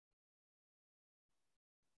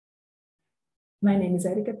My name is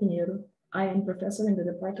Erika Pinheiro. I am professor in the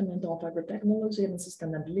Department of Agrotechnology and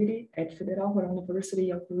Sustainability at Federal Rural University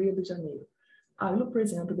of Rio de Janeiro. I will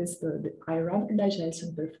present the study aerobic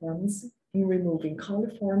digestion performance in removing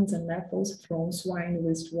coliforms and nettles from swine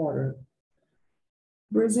wastewater.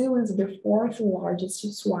 Brazil is the fourth largest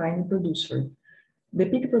swine producer. The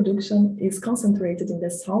pig production is concentrated in the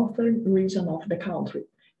southern region of the country,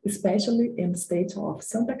 especially in the state of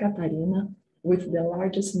Santa Catarina, with the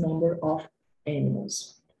largest number of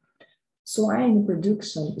animals. Swine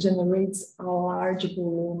production generates a large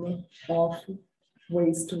volume of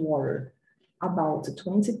wastewater, about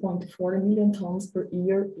 20.4 million tons per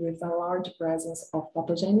year, with a large presence of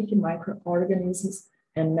pathogenic microorganisms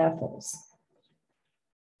and metals.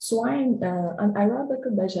 Swine, an aerobic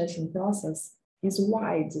digestion process is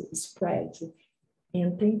widespread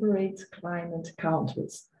in temperate climate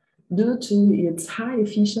countries due to its high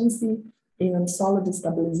efficiency in solid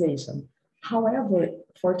stabilization. However,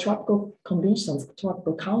 for tropical conditions,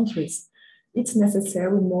 tropical countries, it's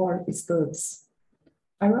necessary more studies.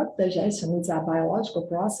 Aerobic digestion is a biological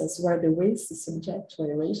process where the waste is subject to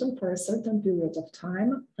aeration for a certain period of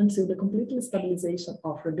time until the complete stabilization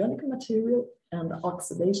of organic material and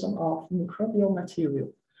oxidation of microbial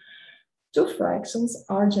material. Two fractions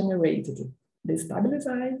are generated: the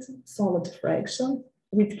stabilized solid fraction,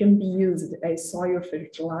 which can be used as soil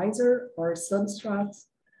fertilizer or substrate;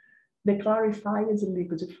 the clarified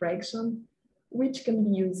liquid fraction, which can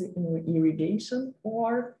be used in irrigation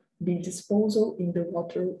or be disposal in the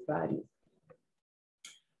water body.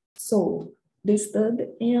 So the study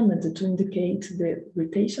aimed to indicate the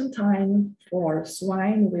rotation time for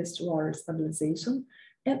swine wastewater stabilization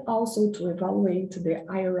and also to evaluate the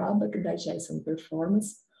aerobic digestion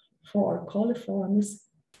performance for coliforms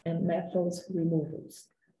and metals removals.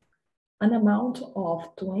 An amount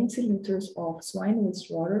of 20 liters of swine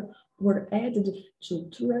wastewater were added to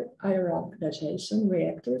two aerobic digestion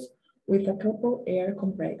reactors with a couple air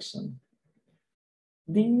compression.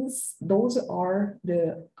 Those are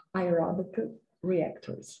the aerobic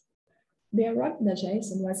reactors. The aerobic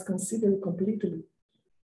digestion was considered completely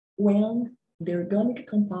when the organic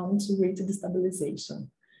compounds reached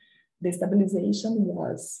stabilization. The stabilization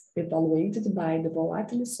was evaluated by the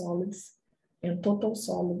volatile solids and total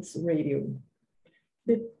solids ratio.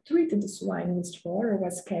 The treated swine wastewater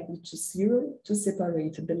was kept to zero to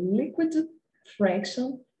separate the liquid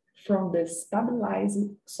fraction from the stabilized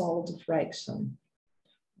solid fraction.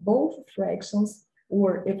 Both fractions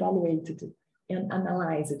were evaluated and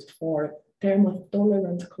analyzed for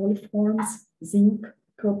thermotolerant coliforms, zinc,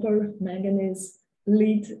 copper, manganese,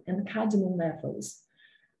 lead, and cadmium metals.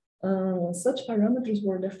 Such parameters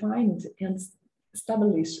were defined and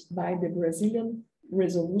established by the Brazilian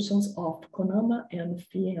resolutions of CONAMA and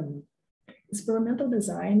FIEM. Experimental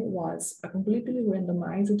design was completely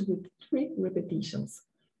randomized with 3 repetitions.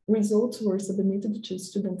 Results were submitted to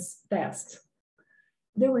students' test.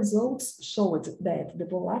 The results showed that the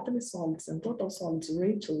volatile solids and total solids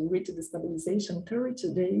ratio reached stabilization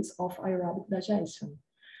 32 days of aerobic digestion.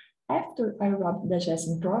 After aerobic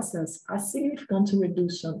digestion process, a significant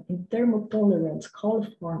reduction in thermotolerant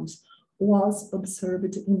coliforms was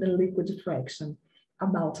observed in the liquid fraction,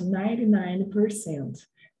 about 99%,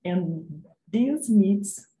 and this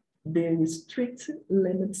meets the strict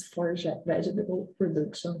limits for vegetable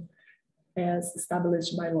production as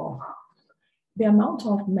established by law. The amount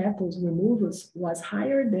of metals removals was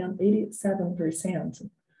higher than 87%.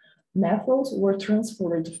 Metals were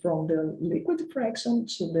transferred from the liquid fraction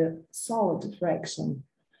to the solid fraction.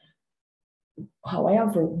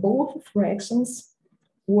 However, both fractions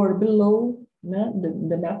were below,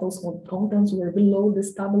 the metals contents were below the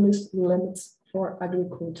established limits for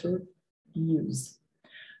agriculture use.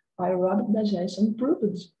 Aerobic digestion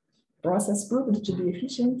process proved to be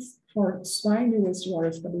efficient for swine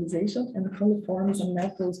wastewater stabilization and coliforms and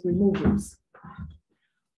metals removals.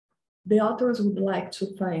 The authors would like to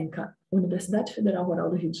thank Universidade Federal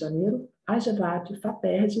Rural do Rio de Janeiro, AGEVAT,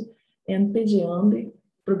 FAPERJ, and PEDIAMB,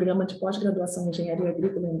 Programa de Pós-Graduação em Engenharia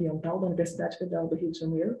Agrícola e Ambiental da Universidade Federal do Rio de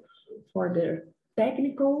Janeiro, for their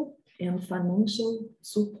technical and financial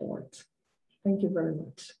support. Thank you very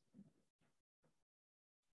much.